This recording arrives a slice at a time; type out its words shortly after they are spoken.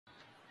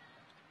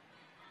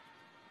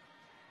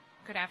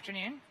Good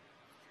afternoon.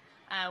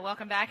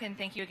 Welcome back, and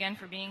thank you again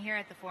for being here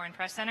at the Foreign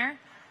Press Center.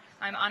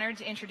 I'm honored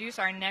to introduce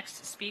our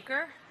next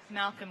speaker,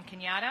 Malcolm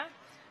Kenyatta,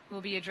 who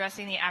will be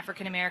addressing the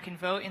African American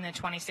vote in the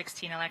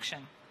 2016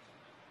 election.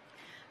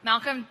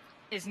 Malcolm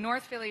is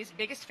North Philly's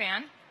biggest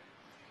fan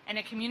and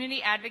a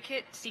community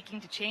advocate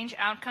seeking to change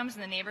outcomes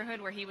in the neighborhood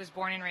where he was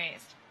born and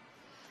raised.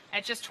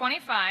 At just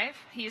 25,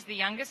 he is the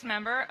youngest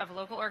member of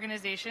local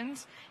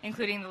organizations,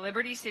 including the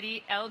Liberty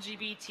City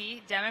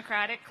LGBT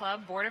Democratic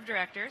Club Board of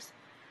Directors,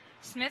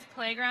 Smith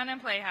Playground and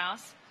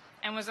Playhouse,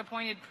 and was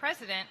appointed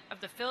president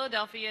of the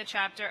Philadelphia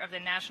chapter of the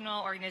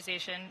National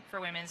Organization for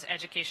Women's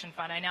Education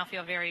Fund. I now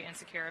feel very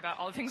insecure about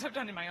all the things I've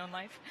done in my own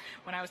life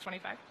when I was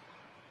 25.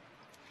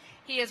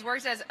 He has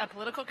worked as a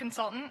political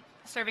consultant,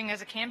 serving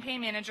as a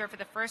campaign manager for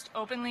the first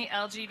openly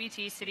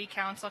LGBT city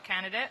council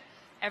candidate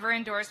ever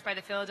endorsed by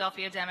the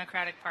Philadelphia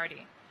Democratic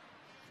Party.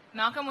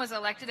 Malcolm was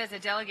elected as a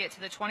delegate to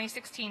the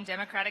 2016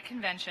 Democratic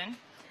Convention.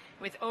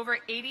 With over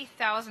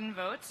 80,000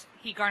 votes,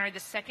 he garnered the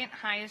second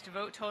highest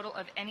vote total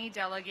of any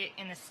delegate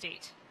in the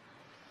state.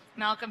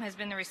 Malcolm has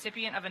been the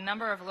recipient of a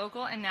number of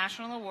local and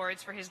national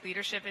awards for his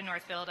leadership in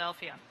North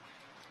Philadelphia.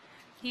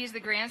 He is the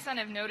grandson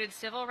of noted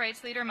civil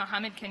rights leader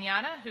Muhammad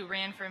Kenyatta, who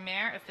ran for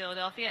mayor of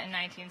Philadelphia in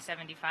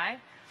 1975.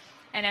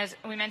 And as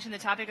we mentioned, the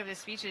topic of this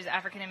speech is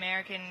African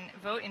American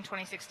vote in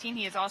 2016.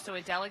 He is also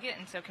a delegate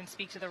and so can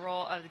speak to the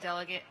role of the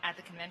delegate at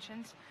the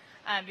conventions.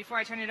 Before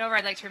I turn it over,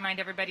 I'd like to remind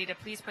everybody to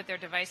please put their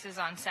devices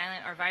on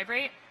silent or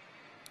vibrate.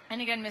 And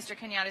again, Mr.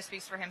 Kenyatta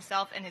speaks for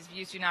himself, and his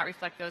views do not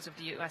reflect those of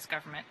the U.S.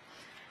 government.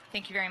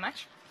 Thank you very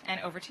much. And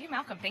over to you,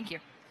 Malcolm. Thank you.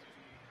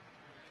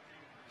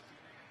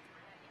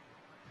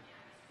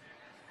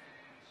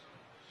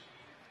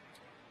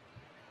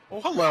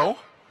 Well, hello.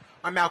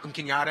 I'm Malcolm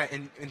Kenyatta,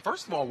 and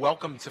first of all,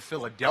 welcome to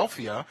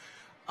Philadelphia.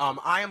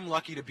 I am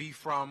lucky to be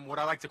from what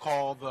I like to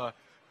call the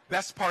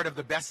best part of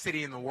the best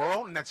city in the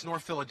world, and that's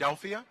North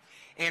Philadelphia.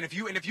 And if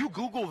you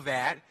Google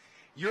that,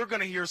 you're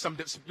going to hear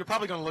you're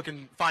probably going to look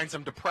and find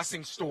some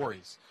depressing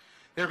stories.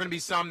 There are going to be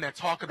some that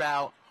talk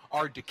about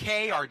our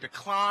decay, our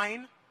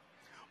decline.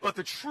 But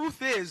the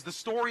truth is, the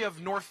story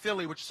of North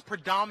Philly, which is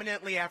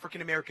predominantly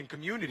African American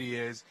community,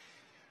 it's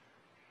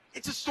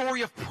a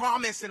story of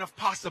promise and of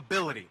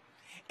possibility.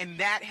 And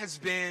that has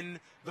been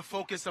the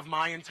focus of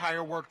my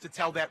entire work, to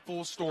tell that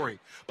full story.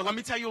 But let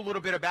me tell you a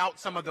little bit about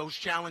some of those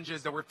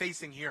challenges that we're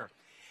facing here.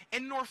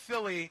 In North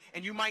Philly,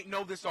 and you might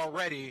know this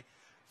already,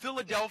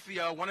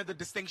 Philadelphia, one of the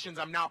distinctions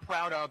I'm not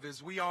proud of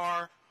is we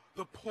are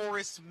the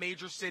poorest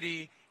major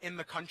city in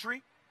the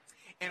country.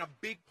 And a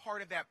big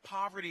part of that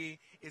poverty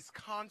is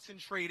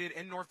concentrated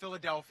in North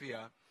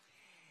Philadelphia.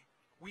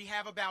 We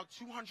have about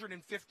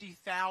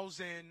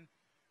 250,000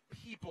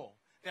 people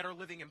that are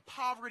living in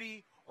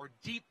poverty or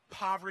deep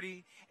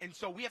poverty, and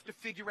so we have to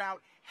figure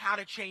out how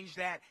to change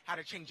that, how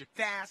to change it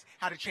fast,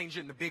 how to change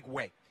it in a big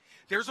way.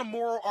 There's a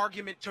moral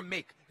argument to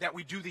make that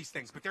we do these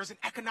things, but there's an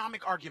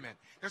economic argument.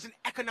 There's an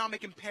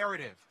economic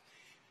imperative.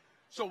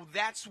 So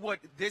that's what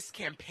this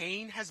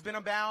campaign has been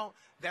about.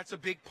 That's a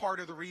big part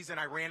of the reason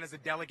I ran as a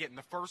delegate in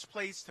the first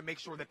place, to make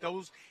sure that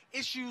those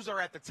issues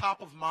are at the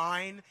top of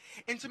mind,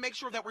 and to make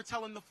sure that we're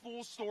telling the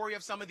full story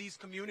of some of these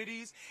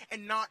communities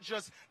and not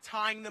just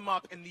tying them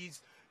up in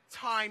these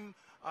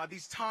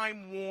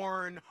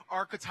time-worn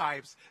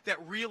archetypes that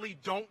really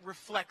don't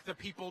reflect the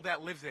people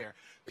that live there.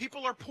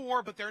 People are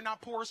poor, but they're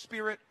not poor of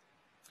spirit.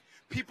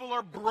 People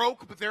are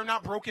broke, but they're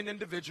not broken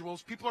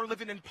individuals. People are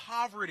living in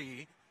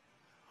poverty,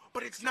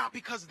 but it's not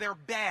because they're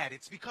bad.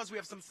 It's because we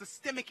have some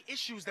systemic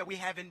issues that we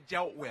haven't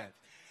dealt with.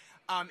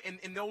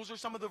 And those are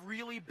some of the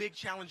really big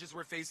challenges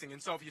we're facing.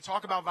 And so if you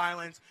talk about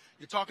violence,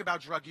 you talk about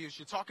drug use,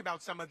 you talk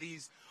about some of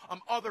these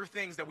other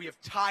things that we have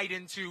tied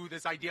into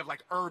this idea of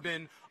like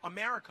urban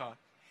America,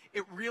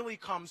 it really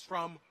comes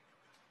from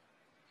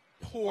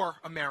poor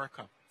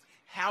America.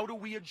 How do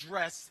we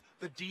address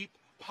the deep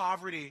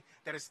poverty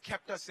that has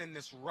kept us in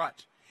this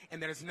rut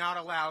and that has not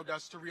allowed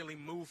us to really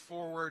move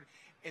forward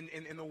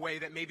in the way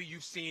that maybe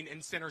you've seen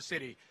in Center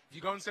City? If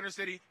you go in Center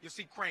City, you'll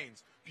see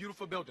cranes,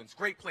 beautiful buildings,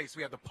 great place.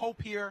 We have the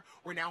Pope here.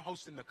 We're now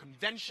hosting the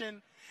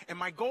convention. And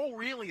my goal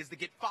really is to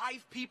get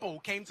 5 people who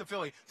came to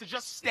Philly to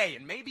just stay.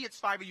 And maybe it's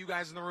 5 of you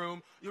guys in the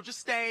room. You'll just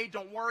stay.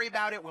 Don't worry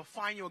about it. We'll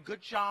find you a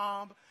good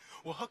job.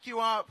 We'll hook you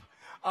up.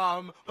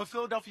 But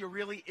Philadelphia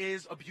really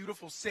is a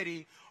beautiful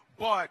city.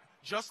 But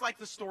just like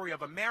the story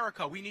of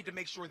America, we need to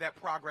make sure that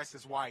progress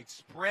is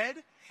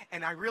widespread.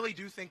 And I really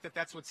do think that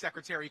that's what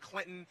Secretary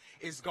Clinton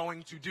is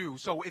going to do.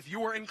 So if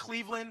you are in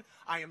Cleveland,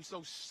 I am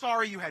so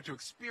sorry you had to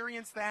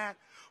experience that.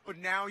 But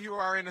now you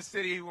are in a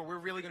city where we're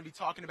really going to be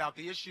talking about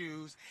the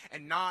issues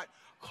and not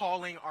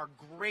calling our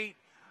great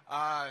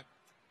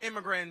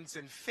immigrants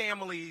and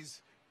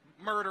families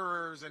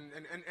murderers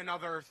and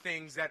other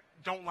things that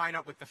don't line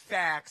up with the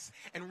facts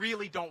and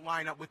really don't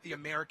line up with the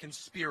American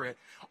spirit.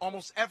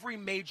 Almost every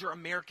major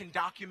American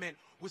document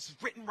was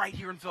written right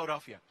here in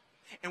Philadelphia.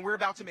 And we're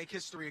about to make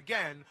history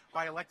again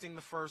by electing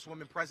the first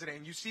woman president.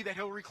 And you see that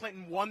Hillary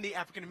Clinton won the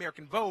African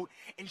American vote,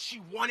 and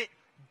she won it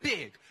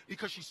big,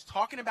 because she's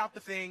talking about the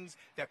things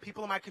that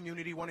people in my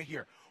community want to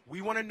hear.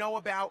 We want to know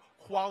about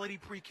quality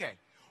pre-K.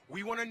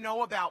 We want to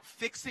know about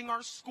fixing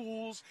our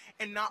schools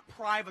and not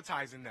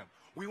privatizing them.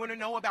 We want to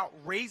know about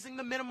raising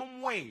the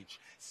minimum wage.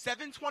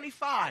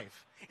 $7.25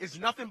 is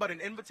nothing but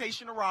an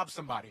invitation to rob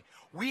somebody.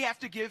 We have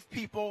to give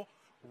people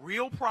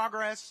real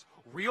progress,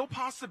 real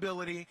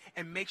possibility,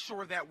 and make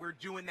sure that we're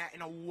doing that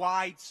in a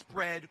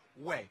widespread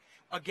way.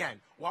 Again,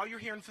 while you're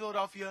here in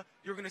Philadelphia,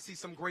 you're going to see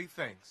some great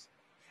things.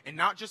 And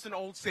not just in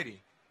Old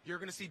City. You're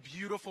going to see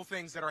beautiful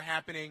things that are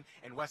happening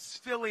in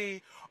West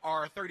Philly,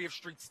 our 30th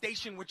Street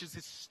Station, which is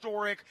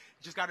historic.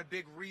 Just got a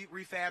big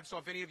refab, so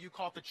if any of you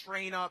caught the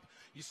train up,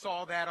 you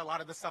saw that. A lot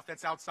of the stuff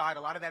that's outside,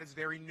 a lot of that is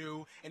very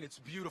new, and it's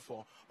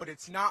beautiful. But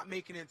it's not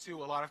making it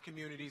to a lot of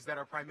communities that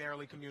are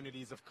primarily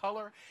communities of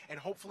color, and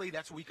hopefully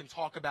that's what we can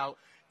talk about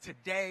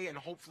today, and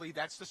hopefully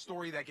that's the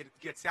story that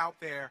gets out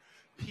there.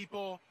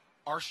 People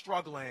are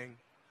struggling,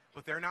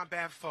 but they're not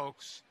bad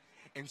folks.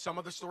 And some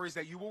of the stories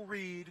that you will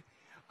read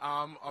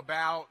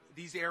about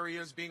these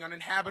areas being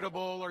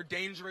uninhabitable or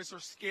dangerous or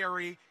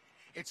scary,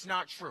 it's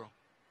not true.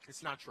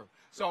 It's not true.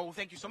 So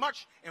thank you so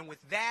much. And with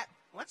that,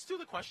 let's do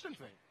the question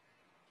thing.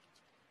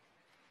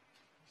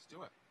 Let's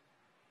do it.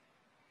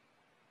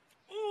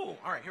 Ooh,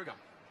 all right, here we go.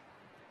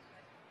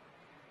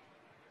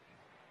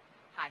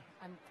 Hi,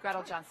 I'm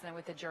Gretel Johnson. I'm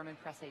with the German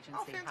Press Agency.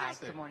 Oh,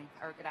 fantastic. Hi, good morning,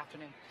 or good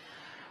afternoon.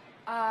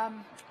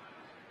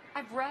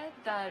 I've read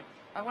that,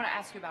 I want to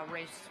ask you about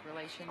race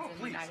relations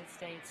in the United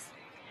States.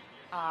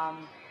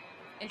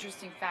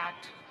 Interesting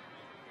fact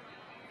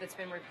that's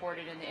been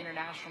reported in the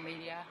international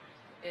media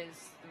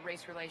is the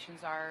race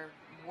relations are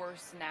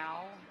worse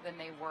now than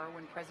they were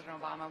when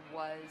President Obama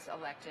was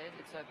elected.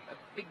 It's a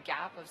big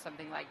gap of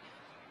something like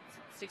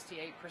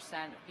 68%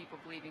 of people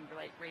believing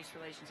race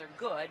relations are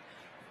good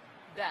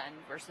then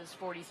versus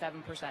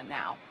 47%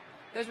 now.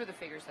 Those were the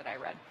figures that I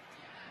read.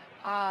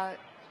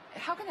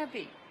 How can that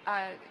be?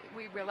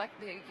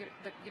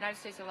 The United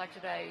States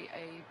elected a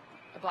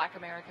black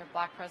American,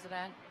 black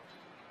president,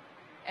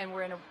 and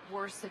we're in a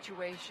worse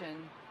situation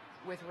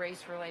with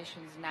race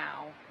relations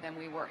now than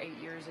we were 8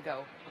 years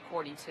ago,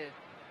 according to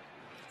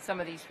some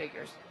of these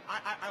figures.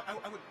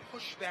 I would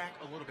push back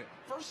a little bit.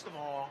 First of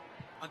all,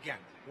 again,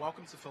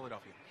 welcome to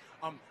Philadelphia.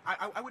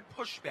 I would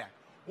push back.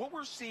 What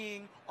we're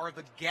seeing are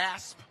the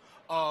gasp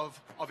of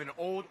an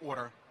old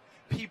order.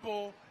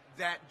 People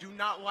that do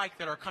not like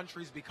that our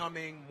country is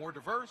becoming more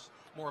diverse,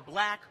 more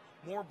black,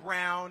 more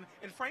brown,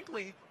 and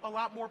frankly, a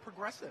lot more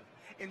progressive.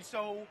 And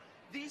so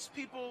these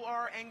people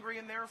are angry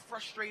and they're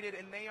frustrated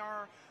and they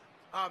are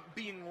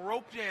being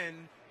roped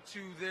in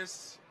to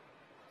this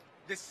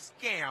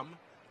scam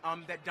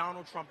that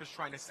Donald Trump is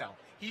trying to sell.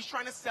 He's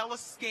trying to sell a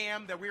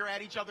scam that we're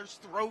at each other's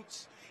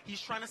throats.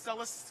 He's trying to sell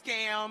a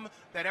scam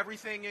that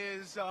everything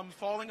is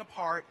falling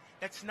apart.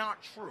 That's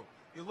not true.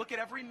 You look at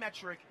every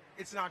metric,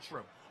 it's not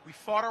true. We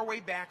fought our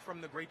way back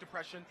from the Great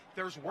Depression.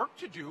 There's work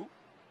to do,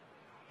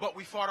 but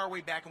we fought our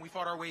way back, and we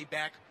fought our way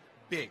back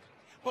big.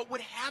 But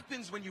what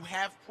happens when you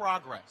have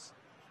progress?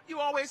 You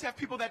always have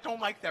people that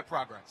don't like that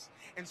progress.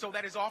 And so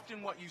that is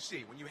often what you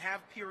see. When you have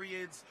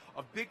periods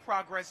of big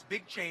progress,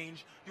 big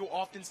change, you'll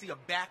often see a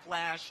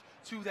backlash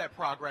to that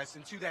progress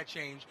and to that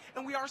change.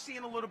 And we are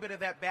seeing a little bit of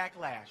that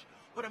backlash.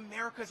 But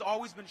America's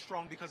always been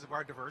strong because of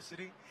our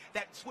diversity.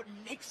 That's what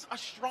makes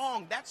us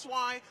strong. That's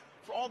why,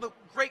 for all the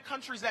great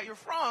countries that you're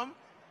from,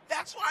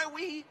 that's why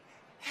we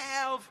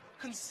have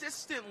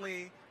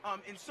consistently,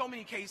 in so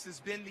many cases,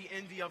 been the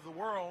envy of the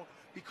world,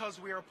 because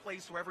we are a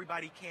place where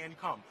everybody can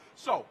come.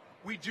 So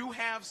we do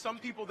have some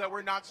people that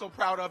we're not so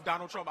proud of,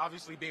 Donald Trump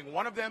obviously being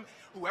one of them.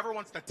 Whoever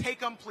wants to take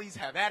them, please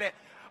have at it.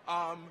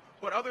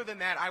 But other than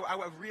that, I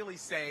would really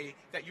say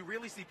that you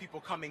really see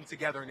people coming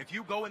together. And if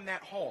you go in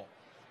that hall,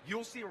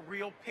 you'll see a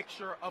real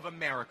picture of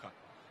America.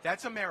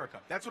 That's America.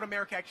 That's what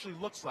America actually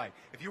looks like.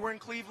 If you were in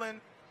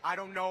Cleveland, I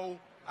don't know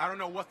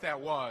what that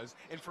was.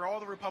 And for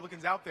all the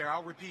Republicans out there,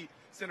 I'll repeat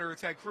Senator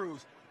Ted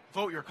Cruz,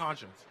 vote your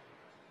conscience.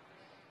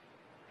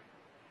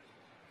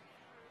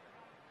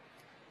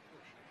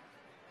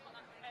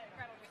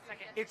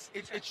 It's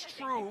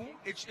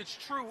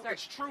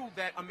true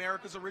that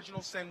America's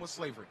original sin was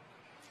slavery,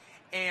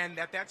 and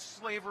that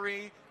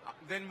slavery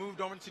then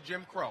moved over to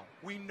Jim Crow.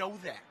 We know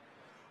that.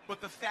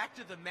 But the fact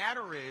of the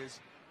matter is,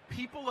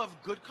 people of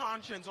good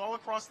conscience all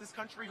across this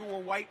country who are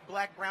white,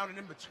 black, brown, and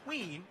in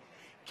between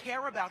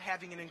care about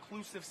having an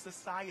inclusive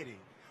society.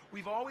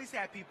 We've always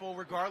had people,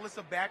 regardless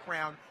of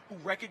background, who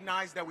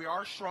recognize that we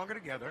are stronger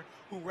together,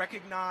 who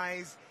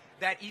recognize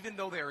that even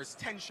though there is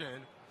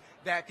tension,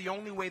 that the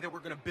only way that we're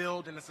going to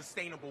build in a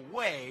sustainable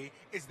way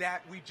is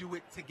that we do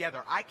it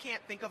together. I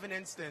can't think of an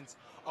instance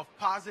of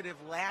positive,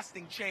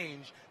 lasting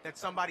change that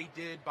somebody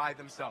did by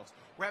themselves.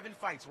 We're having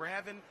fights. We're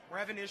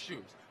having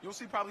issues. You'll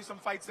see probably some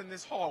fights in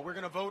this hall. We're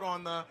going to vote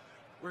on the.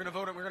 We're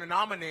going to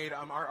nominate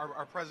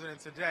our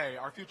president today,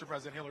 our future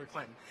president, Hillary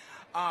Clinton.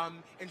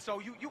 And so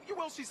you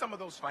will see some of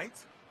those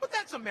fights, but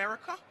that's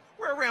America.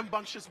 We're a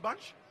rambunctious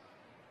bunch.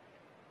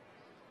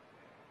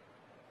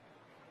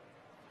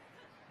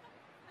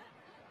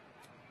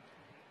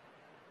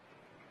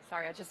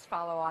 Sorry, I just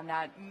follow on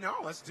that. No,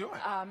 let's do it.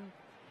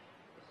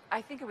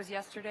 I think it was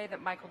yesterday that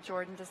Michael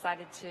Jordan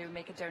decided to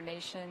make a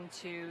donation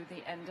to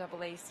the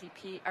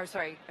NAACP. Or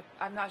sorry,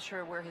 I'm not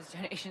sure where his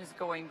donation is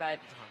going, but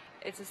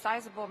it's a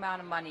sizable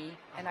amount of money,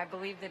 and I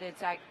believe that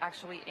it's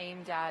actually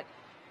aimed at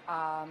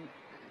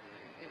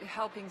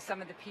helping some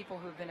of the people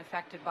who've been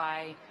affected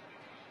by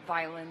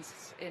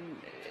violence,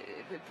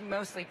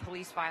 mostly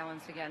police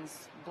violence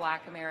against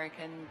Black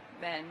American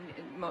men,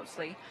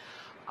 mostly.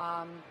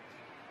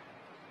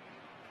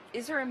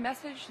 Is there a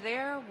message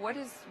there? What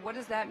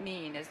does that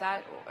mean? Is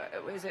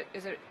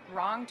it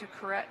wrong to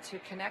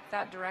connect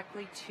that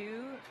directly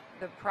to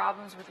the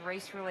problems with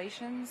race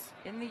relations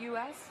in the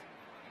U.S.?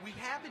 We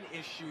have an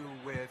issue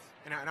with,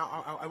 and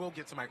I will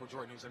get to Michael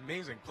Jordan, who's an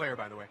amazing player,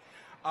 by the way.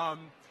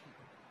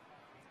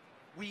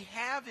 We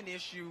have an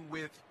issue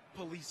with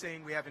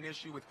policing. We have an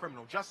issue with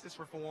criminal justice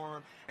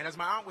reform. And as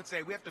my aunt would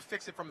say, we have to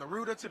fix it from the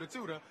rooter to the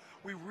tutor.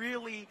 We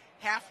really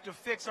have to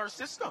fix our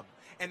system.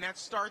 And that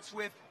starts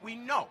with, we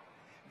know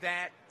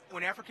that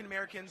when African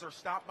Americans are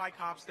stopped by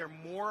cops, they're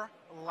more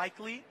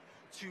likely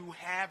to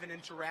have an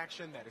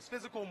interaction that is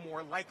physical,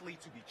 more likely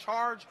to be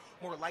charged,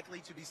 more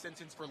likely to be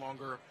sentenced for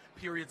longer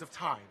periods of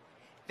time.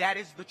 That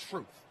is the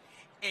truth.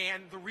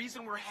 And the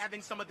reason we're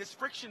having some of this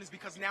friction is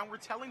because now we're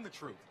telling the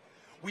truth.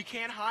 We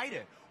can't hide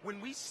it.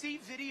 When we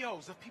see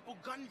videos of people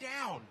gunned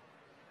down,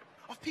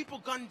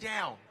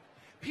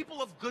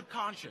 people of good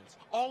conscience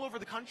all over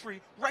the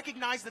country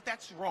recognize that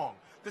that's wrong.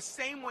 The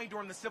same way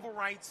during the civil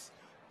rights,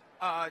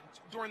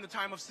 during the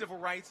time of civil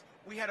rights,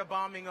 we had a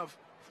bombing of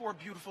 4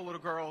 beautiful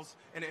little girls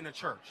in a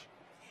church.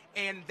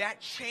 And that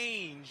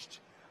changed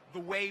the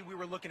way we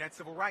were looking at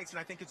civil rights. And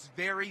I think it's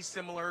very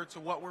similar to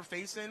what we're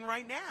facing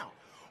right now.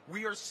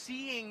 We are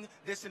seeing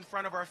this in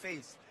front of our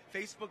face.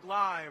 Facebook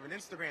Live and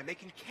Instagram, they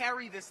can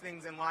carry these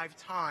things in live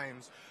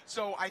times.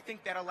 So I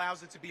think that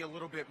allows it to be a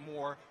little bit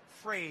more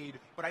frayed,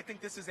 but I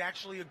think this is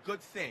actually a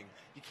good thing.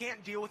 You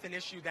can't deal with an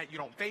issue that you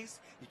don't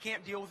face. You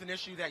can't deal with an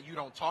issue that you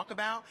don't talk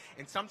about.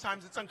 And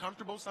sometimes it's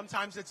uncomfortable,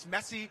 sometimes it's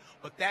messy,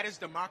 but that is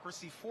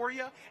democracy for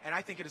you, and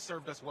I think it has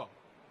served us well.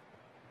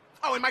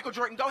 Oh, and Michael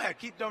Jordan, go ahead,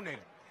 keep donating.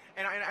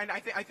 And I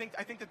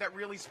think that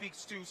really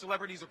speaks to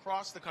celebrities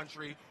across the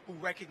country who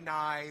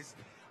recognize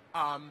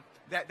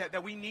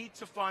that we need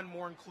to fund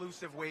more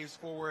inclusive ways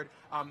forward.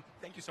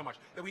 Thank you so much.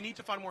 That we need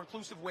to fund more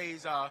inclusive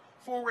ways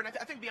forward. And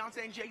I think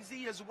Beyonce and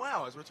Jay-Z as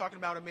well, as we're talking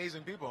about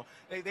amazing people,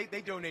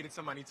 they donated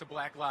some money to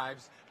Black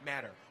Lives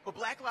Matter. But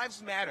Black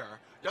Lives Matter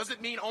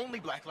doesn't mean only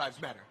Black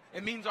Lives Matter.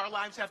 It means our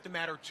lives have to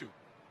matter too.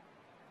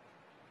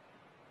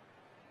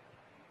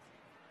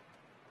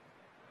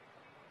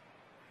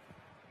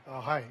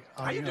 Hi.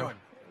 How you doing?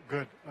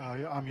 Good.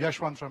 I'm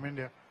Yashwant from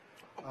India.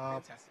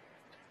 Fantastic.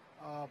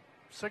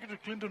 Secretary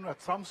Clinton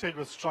at some stage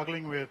was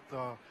struggling with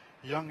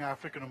young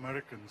African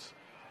Americans.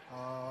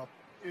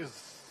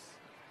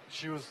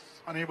 She was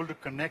unable to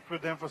connect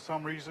with them for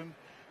some reason.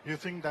 Do you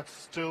think that's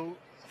still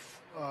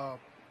a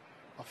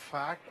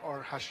fact,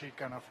 or has she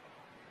kind of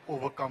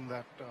overcome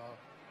that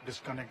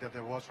disconnect that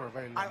there was for a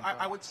very long time?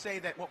 I would say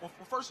that, well,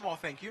 first of all,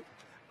 thank you.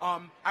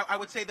 I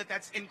would say that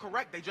that's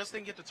incorrect. They just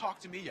didn't get to talk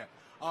to me yet.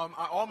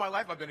 All my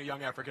life I've been a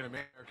young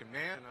African-American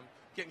man, and I'm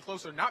getting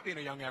closer to not being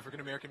a young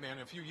African-American man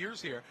in a few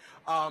years here.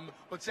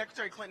 But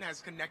Secretary Clinton has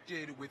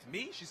connected with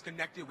me. She's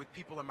connected with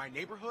people in my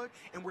neighborhood,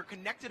 and we're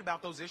connected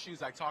about those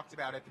issues I talked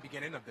about at the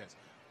beginning of this.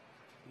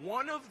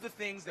 One of the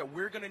things that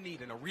we're going to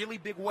need in a really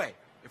big way,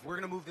 if we're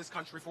going to move this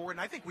country forward,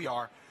 and I think we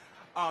are,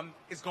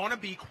 is going to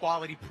be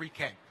quality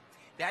pre-K.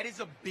 That is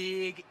a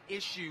big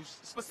issue,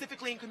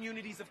 specifically in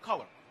communities of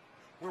color,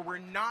 where we're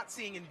not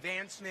seeing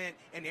advancement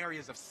in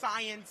areas of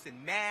science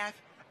and math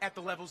at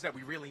the levels that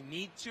we really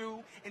need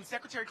to. And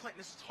Secretary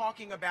Clinton is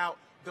talking about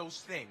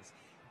those things.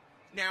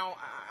 Now,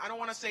 I don't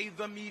want to say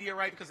the media,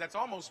 right, because that's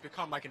almost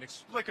become like an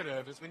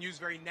explicative. It's been used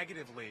very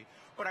negatively.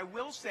 But I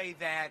will say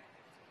that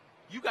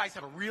you guys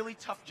have a really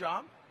tough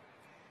job.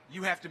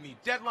 You have to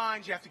meet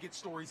deadlines. You have to get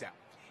stories out.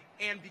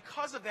 And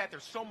because of that,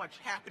 there's so much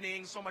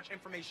happening, so much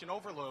information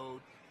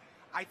overload.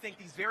 I think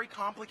these very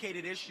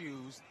complicated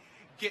issues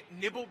get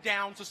nibbled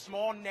down to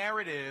small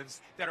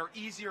narratives that are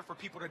easier for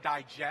people to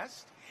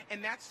digest.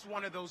 And that's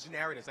one of those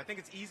narratives. I think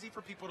it's easy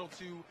for people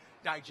to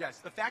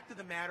digest. The fact of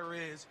the matter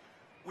is,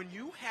 when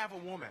you have a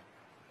woman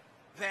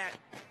that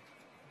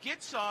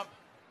gets up,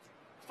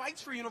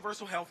 fights for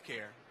universal health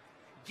care,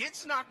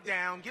 gets knocked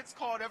down, gets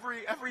called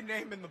every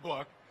name in the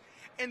book,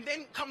 and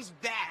then comes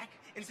back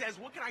and says,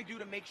 what can I do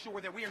to make sure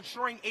that we're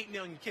ensuring 8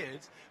 million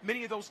kids,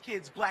 many of those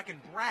kids black and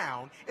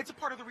brown? It's a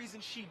part of the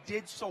reason she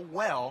did so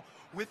well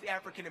with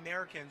African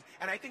Americans,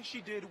 and I think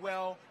she did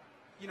well,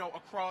 you know,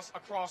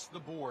 across the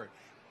board.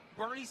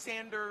 Bernie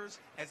Sanders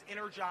has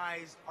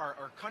energized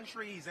our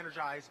country, he's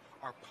energized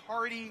our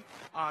party,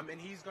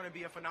 and he's going to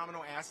be a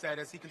phenomenal asset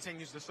as he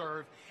continues to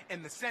serve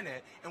in the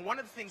Senate. And one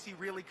of the things he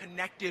really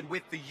connected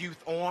with the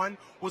youth on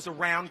was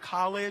around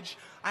college.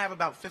 I have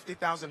about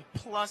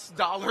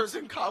 $50,000+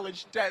 in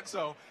college debt,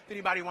 so if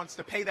anybody wants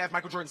to pay that, if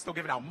Michael Jordan's still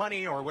giving out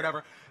money or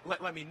whatever,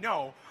 let me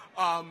know.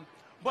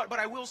 But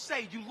I will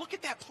say, you look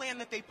at that plan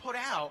that they put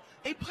out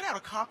a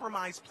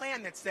compromise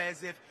plan that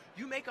says if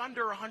you make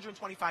under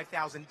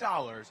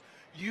 $125,000,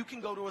 you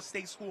can go to a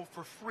state school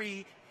for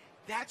free.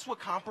 That's what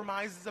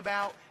compromise is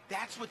about.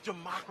 That's what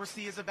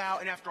democracy is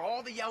about. And after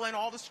all the yelling,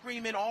 all the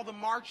screaming, all the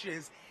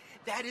marches,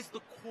 that is the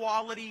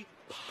quality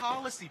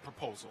policy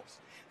proposals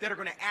that are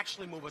going to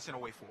actually move us in a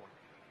way forward.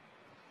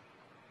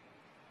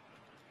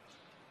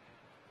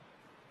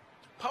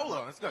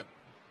 Polo, that's good.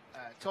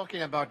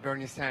 Talking about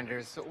Bernie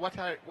Sanders, so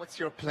what's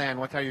your plan?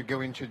 What are you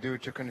going to do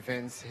to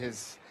convince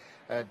his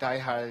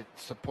diehard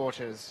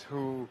supporters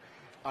who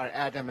are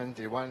adamant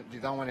they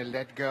don't want to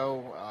let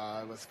go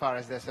as far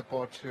as their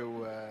support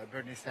to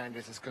Bernie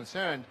Sanders is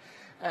concerned?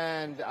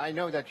 And I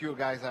know that you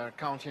guys are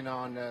counting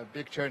on a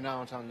big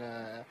turnout on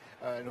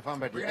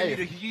November the 8th. We're going to need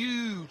a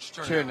huge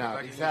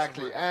turnout.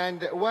 Exactly.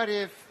 And what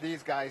if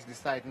these guys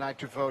decide not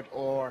to vote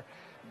or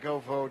go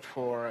vote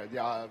for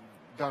the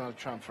Donald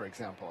Trump, for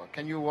example?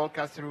 Can you walk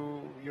us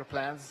through your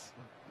plans?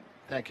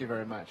 Thank you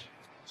very much.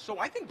 So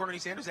I think Bernie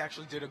Sanders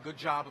actually did a good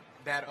job of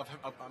that.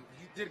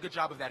 He did a good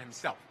job of that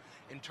himself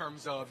in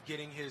terms of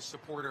getting his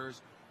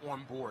supporters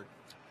on board.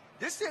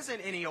 This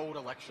isn't any old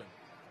election.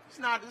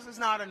 This is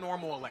not a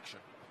normal election.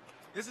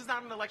 This is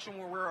not an election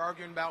where we're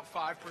arguing about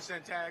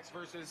 5% tax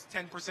versus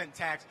 10%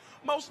 tax,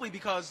 mostly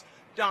because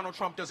Donald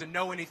Trump doesn't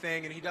know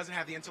anything and he doesn't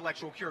have the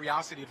intellectual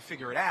curiosity to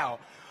figure it out.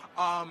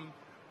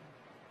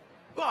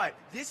 But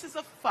this is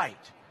a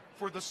fight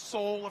for the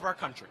soul of our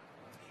country.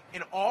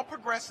 And all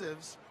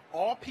progressives,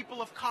 all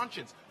people of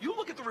conscience, you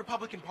look at the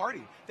Republican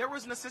Party. There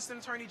was an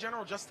assistant attorney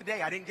general just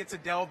today. I didn't get to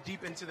delve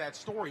deep into that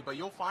story, but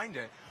you'll find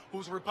it,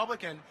 who's a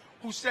Republican,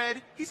 who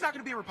said he's not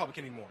going to be a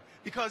Republican anymore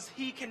because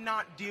he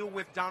cannot deal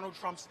with Donald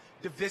Trump's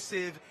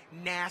divisive,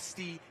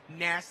 nasty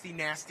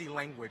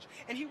language.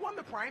 And he won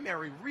the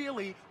primary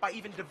really by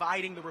even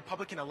dividing the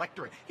Republican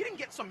electorate. He didn't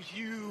get some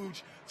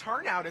huge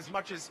turnout as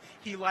much as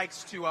he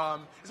likes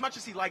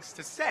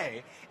to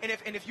say.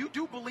 And if you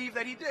do believe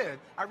that he did,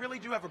 I really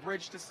do have a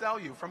bridge to sell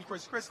you from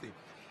Chris Christie.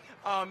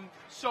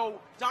 So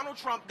Donald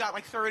Trump got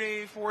like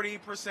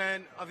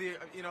 30-40% of the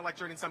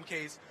electorate in some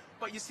case.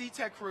 But you see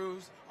Ted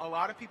Cruz, a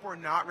lot of people are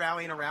not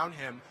rallying around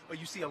him, but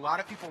you see a lot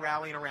of people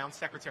rallying around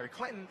Secretary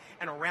Clinton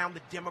and around the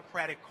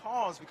Democratic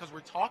cause because we're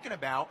talking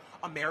about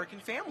American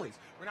families.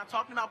 We're not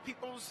talking about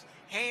people's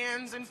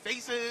hands and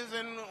faces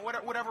and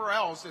whatever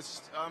else,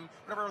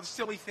 whatever other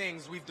silly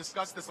things we've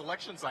discussed this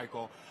election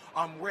cycle.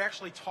 We're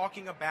actually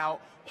talking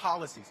about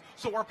policies.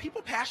 So are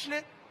people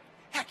passionate?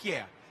 Heck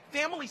yeah.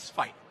 Families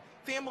fight.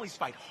 Families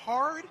fight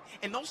hard,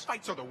 and those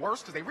fights are the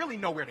worst because they really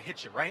know where to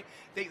hit you, right?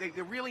 They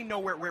really know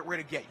where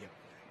to get you.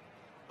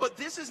 But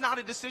this is not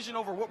a decision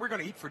over what we're going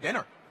to eat for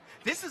dinner.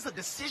 This is a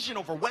decision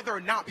over whether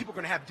or not people are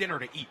going to have dinner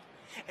to eat.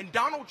 And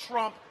Donald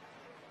Trump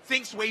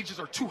thinks wages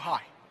are too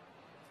high.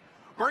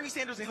 Bernie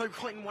Sanders and Hillary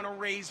Clinton want to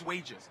raise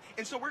wages.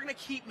 And so we're going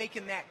to keep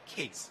making that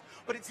case.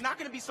 But it's not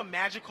going to be some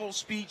magical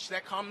speech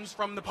that comes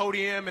from the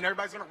podium and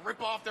everybody's going to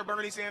rip off their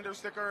Bernie Sanders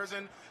stickers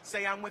and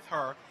say I'm with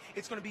her.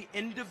 It's going to be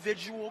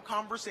individual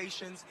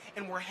conversations,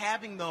 and we're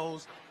having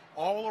those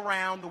all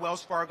around the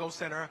Wells Fargo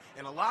Center,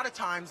 and a lot of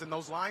times in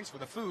those lines for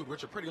the food,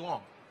 which are pretty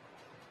long.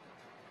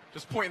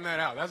 Just pointing that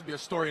out. That would be a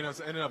story in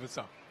and of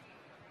itself.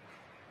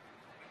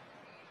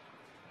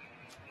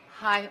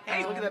 Hi.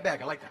 Hey, look at that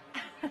bag. I like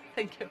that.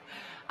 Thank you.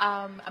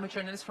 I'm a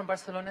journalist from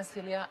Barcelona,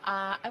 Celia.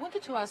 I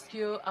wanted to ask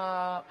you,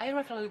 I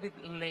arrived a little bit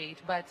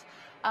late, but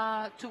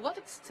to what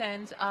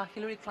extent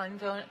Hillary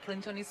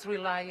Clinton is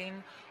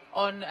relying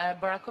on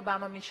Barack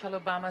Obama, Michelle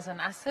Obama as an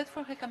asset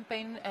for her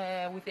campaign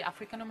with the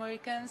African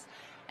Americans?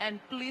 And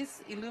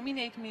please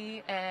illuminate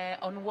me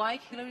on why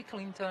Hillary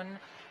Clinton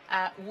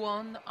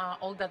won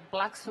all that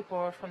black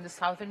support from the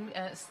southern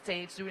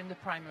states during the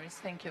primaries.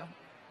 Thank you.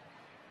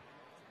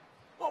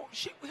 Well,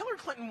 Hillary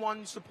Clinton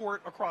won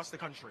support across the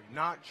country,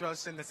 not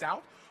just in the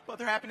South, but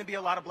there happen to be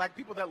a lot of black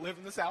people that live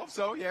in the South.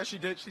 So yeah, she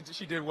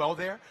did well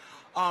there.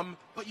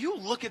 But you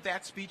look at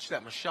that speech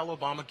that Michelle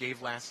Obama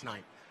gave last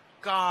night.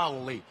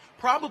 Golly,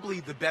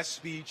 probably the best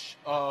speech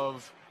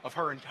of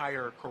her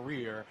entire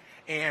career.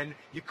 And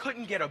you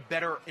couldn't get a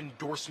better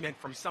endorsement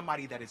from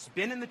somebody that has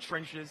been in the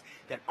trenches,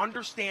 that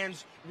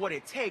understands what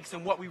it takes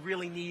and what we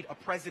really need a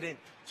president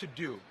to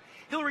do.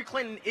 Hillary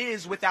Clinton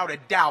is, without a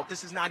doubt,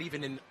 this is not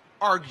even an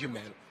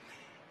argument,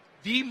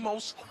 the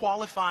most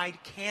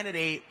qualified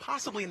candidate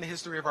possibly in the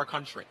history of our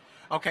country.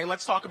 Okay,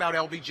 let's talk about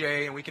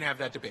LBJ and we can have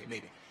that debate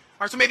maybe.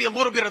 All right, so maybe a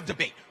little bit of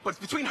debate, but it's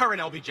between her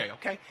and LBJ,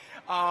 okay?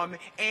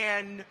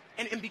 And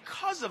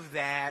because of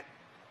that,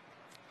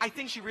 I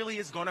think she really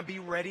is going to be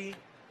ready.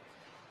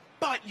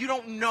 But you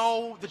don't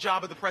know the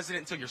job of the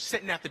president until you're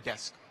sitting at the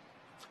desk.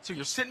 So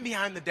you're sitting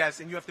behind the desk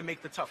and you have to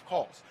make the tough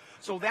calls.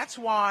 So that's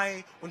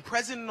why when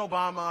President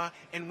Obama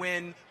and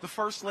when the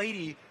First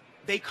Lady,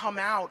 they come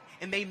out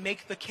and they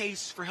make the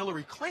case for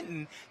Hillary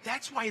Clinton,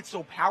 that's why it's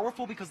so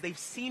powerful, because they've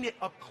seen it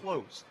up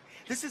close.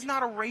 This is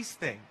not a race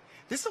thing.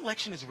 This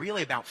election is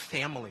really about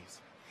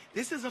families.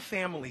 This is a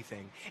family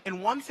thing.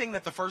 And one thing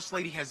that the First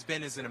Lady has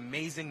been is an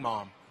amazing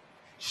mom.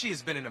 she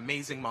has been an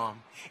amazing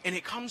mom. And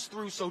it comes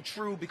through so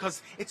true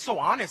because it's so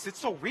honest, it's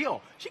so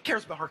real. She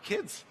cares about her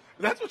kids.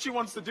 That's what she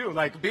wants to do.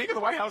 Like, being in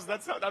the White House,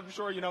 I'm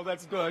sure, you know,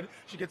 that's good.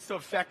 She gets to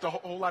affect a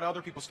whole lot of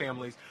other people's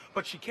families.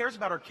 But she cares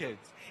about her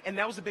kids. And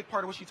that was a big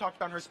part of what she talked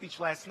about in her speech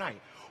last night.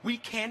 We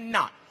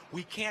cannot,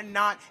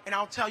 and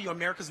I'll tell you,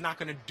 America's not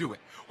going to do it.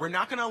 We're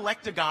not going to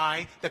elect a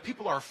guy that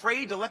people are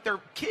afraid to let their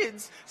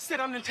kids sit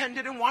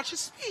unattended and watch his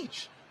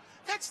speech.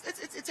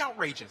 It's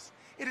outrageous.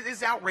 It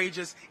is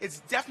outrageous. It's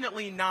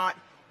definitely not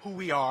who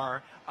we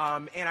are.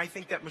 And I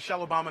think that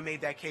Michelle Obama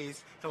made that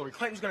case. Hillary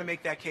Clinton's going to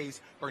make that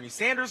case. Bernie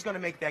Sanders is going to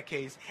make that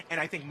case. And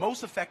I think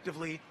most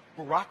effectively,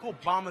 Barack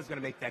Obama is going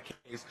to make that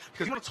case.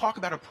 Because you want to talk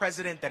about a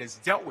president that has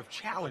dealt with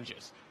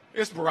challenges.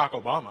 It's Barack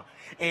Obama.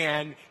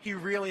 And he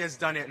really has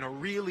done it in a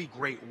really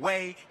great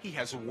way. He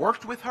has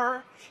worked with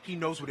her. He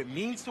knows what it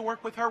means to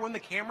work with her when the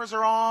cameras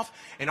are off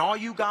and all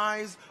you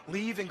guys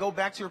leave and go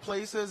back to your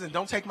places and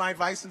don't take my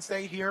advice and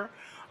stay here.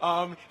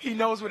 He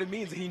knows what it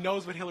means. He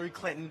knows what Hillary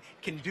Clinton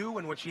can do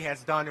and what she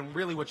has done and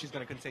really what she's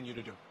going to continue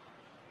to do.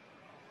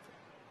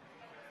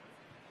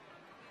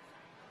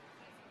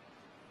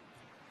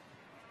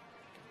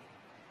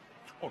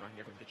 Hold on,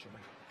 you're going to get your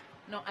mic.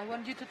 No, I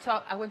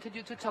wanted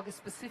you to talk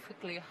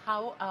specifically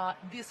how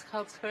this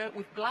helps her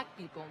with black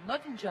people,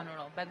 not in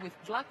general, but with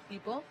black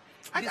people,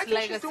 this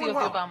legacy of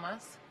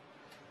Obama's.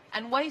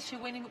 And why is she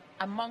winning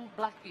among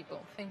black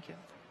people? Thank you.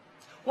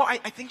 Well, I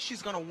think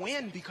she's going to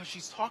win because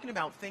she's talking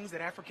about things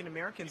that African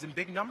Americans in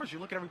big numbers, you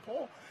look at every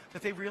poll,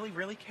 that they really,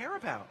 really care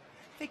about.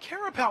 They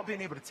care about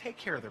being able to take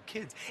care of their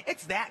kids.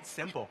 It's that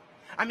simple.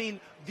 I mean,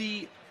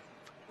 the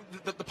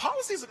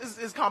policy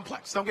is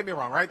complex. Don't get me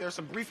wrong, right? There's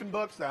some briefing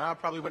books that I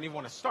probably wouldn't even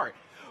want to start.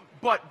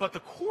 But the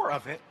core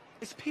of it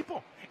is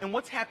people and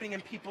what's happening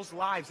in people's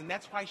lives. And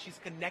that's why she's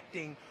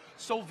connecting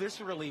so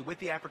viscerally with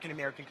the African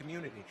American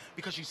community,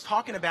 because she's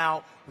talking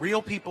about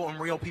real people and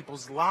real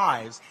people's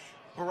lives.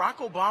 Barack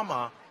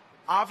Obama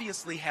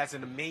obviously has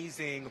an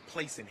amazing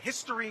place in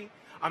history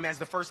as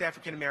the first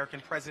African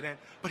American president,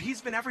 but he's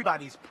been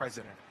everybody's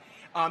president.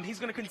 He's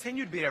going to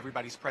continue to be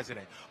everybody's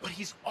president. But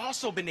he's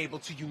also been able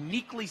to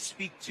uniquely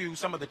speak to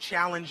some of the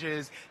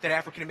challenges that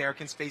African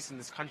Americans face in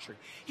this country.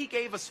 He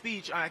gave a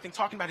speech, I think,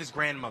 talking about his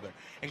grandmother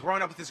and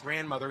growing up with his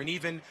grandmother, and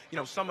even, you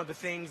know, some of the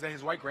things that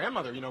his white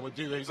grandmother, you know, would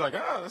do. He's like,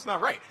 oh, that's not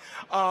right.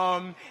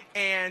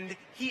 And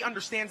he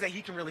understands that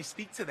he can really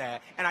speak to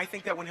that. And I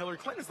think that when Hillary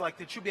Clinton is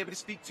elected, she'll be able to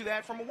speak to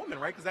that from a woman,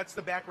 right? Because that's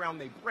the background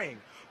they bring.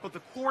 But the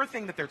core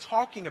thing that they're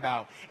talking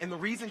about, and the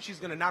reason she's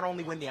going to not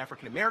only win the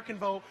African American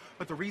vote,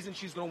 but the reason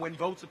she's going to win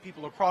votes of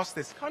people across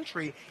this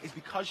country, is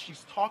because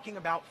she's talking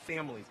about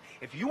families.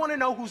 If you want to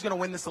know who's going to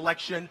win this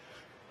election,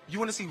 you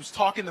want to see who's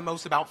talking the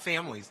most about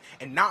families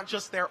and not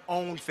just their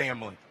own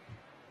family.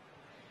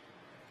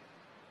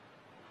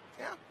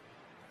 Yeah?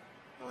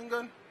 Feeling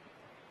good?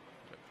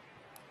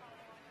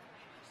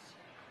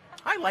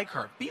 I like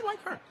her. Be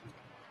like her.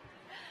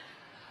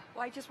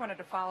 Well, I just wanted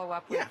to follow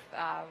up with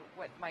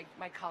what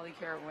my colleague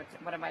here, what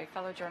one of my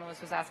fellow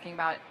journalists was asking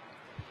about.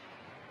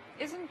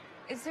 Is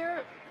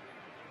there,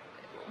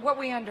 what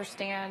we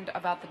understand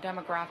about the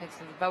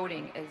demographics of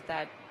voting is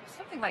that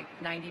something like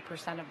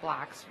 90% of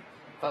blacks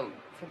vote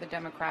for the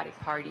Democratic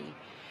Party.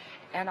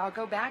 And I'll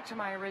go back to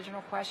my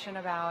original question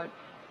about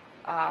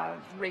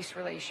race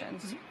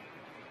relations. Mm-hmm.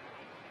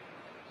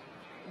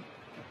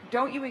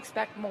 Don't you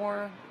expect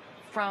more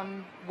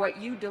from what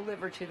you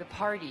deliver to the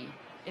party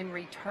in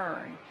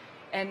return?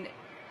 And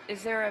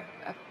is there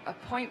a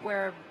point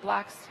where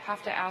blacks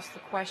have to ask the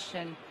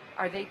question,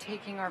 are they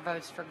taking our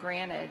votes for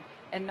granted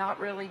and not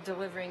really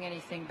delivering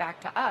anything back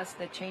to us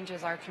that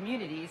changes our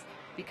communities,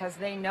 because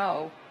they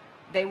know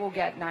they will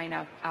get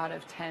 9 out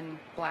of 10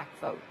 black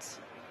votes?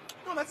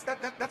 No,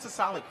 that's a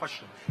solid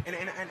question. And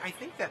I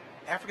think that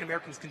African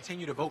Americans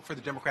continue to vote for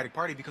the Democratic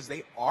Party because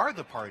they are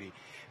the party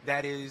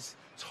that is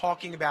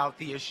talking about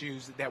the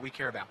issues that we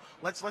care about.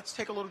 Let's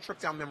take a little trip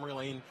down memory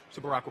lane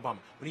to Barack Obama.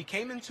 When he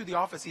came into the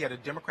office, he had a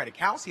Democratic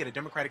House, he had a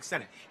Democratic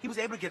Senate. He was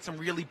able to get some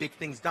really big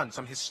things done,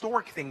 some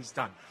historic things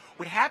done.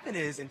 What happened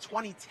is, in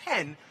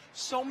 2010,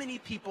 so many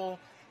people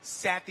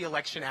sat the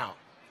election out.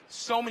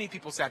 So many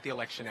people sat the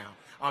election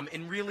out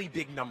in really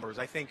big numbers.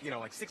 I think,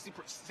 like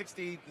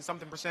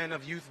 60-something%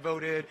 of youth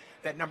voted.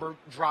 That number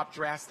dropped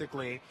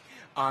drastically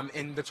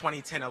in the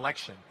 2010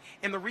 election.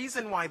 And the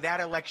reason why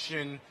that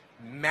election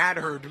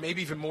mattered, maybe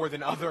even more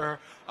than other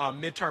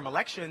midterm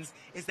elections,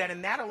 is that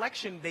in that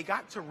election, they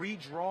got to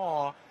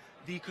redraw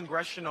the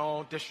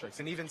congressional districts,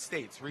 and even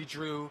states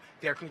redrew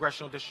their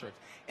congressional districts.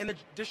 And the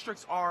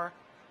districts are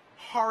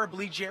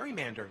horribly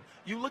gerrymandered.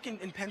 You look in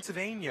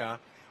Pennsylvania,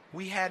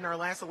 we had in our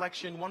last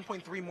election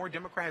 1.3 more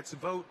Democrats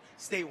vote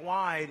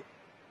statewide,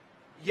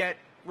 yet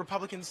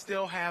Republicans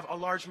still have a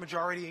large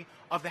majority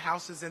of the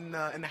houses in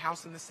the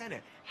House and the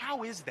Senate.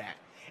 How is that?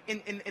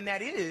 And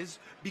that is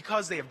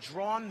because they have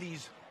drawn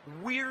these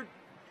weird,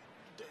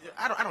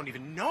 I don't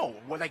even know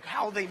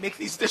how they make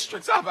these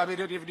districts up. I mean, I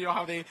don't even know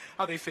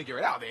how they figure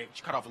it out. They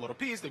cut off a little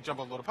piece, they jump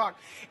on a little puck,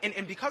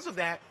 and because of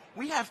that,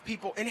 we have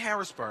people in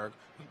Harrisburg,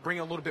 bring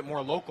a little bit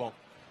more local.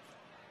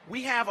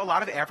 We have a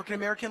lot of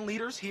African-American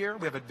leaders here.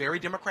 We have a very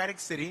democratic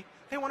city.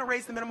 They want to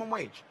raise the minimum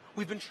wage.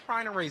 We've been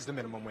trying to raise the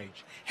minimum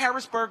wage.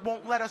 Harrisburg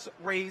won't let us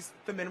raise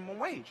the minimum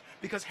wage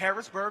because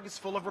Harrisburg is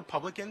full of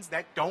Republicans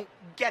that don't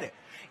get it.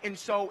 And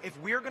so if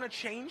we're going to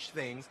change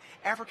things,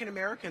 African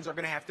Americans are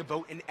going to have to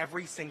vote in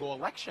every single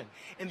election.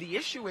 And the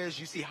issue is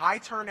you see high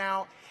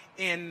turnout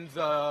in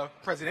the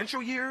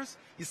presidential years,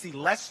 you see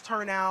less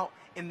turnout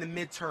in the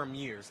midterm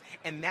years.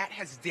 And that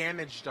has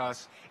damaged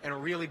us in a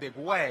really big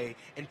way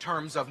in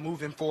terms of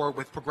moving forward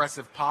with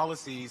progressive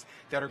policies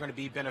that are going to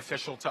be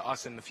beneficial to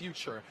us in the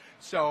future.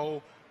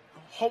 So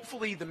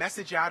hopefully the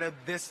message out of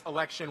this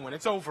election when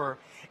it's over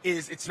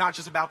is it's not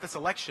just about this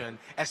election.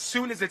 As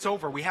soon as it's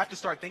over, we have to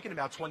start thinking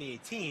about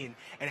 2018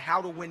 and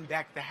how to win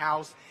back the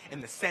House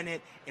and the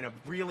Senate in a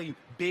really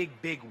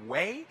big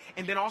way.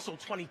 And then also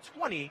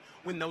 2020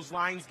 when those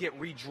lines get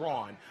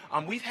redrawn.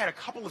 We've had a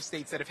couple of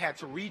states that have had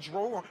to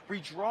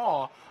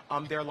redraw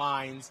their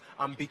lines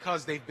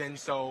because they've been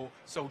so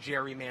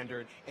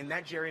gerrymandered. And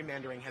that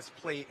gerrymandering has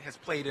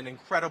played an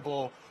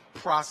incredible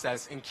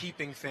process in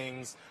keeping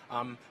things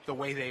the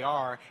way they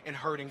are and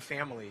hurting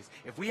families.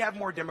 If we have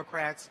more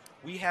Democrats,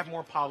 we have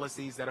more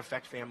policies that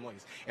affect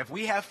families. If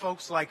we have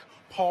folks like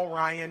Paul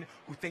Ryan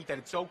who think that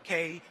it's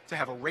okay to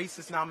have a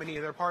racist nominee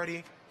of their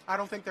party, I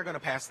don't think they're going to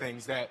pass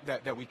things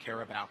that we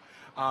care about.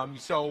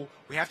 So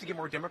we have to get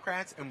more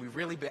Democrats, and we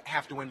really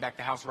have to win back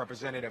the House of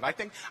Representatives. I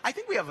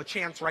think we have a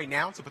chance right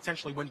now to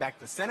potentially win back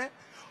the Senate,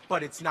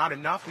 but it's not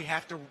enough. We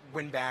have to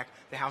win back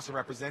the House of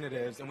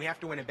Representatives, and we have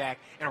to win it back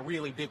in a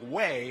really big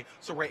way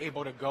so we're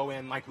able to go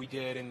in like we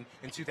did in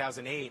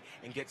 2008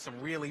 and get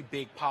some really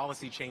big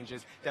policy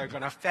changes that are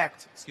going to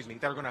affect,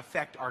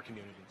 our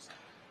communities.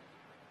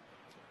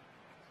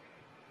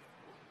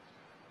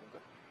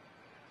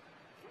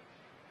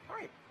 All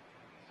right.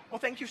 Well,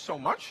 thank you so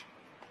much.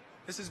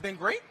 This has been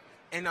great,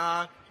 and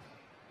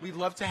we'd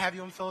love to have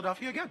you in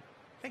Philadelphia again.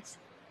 Thanks.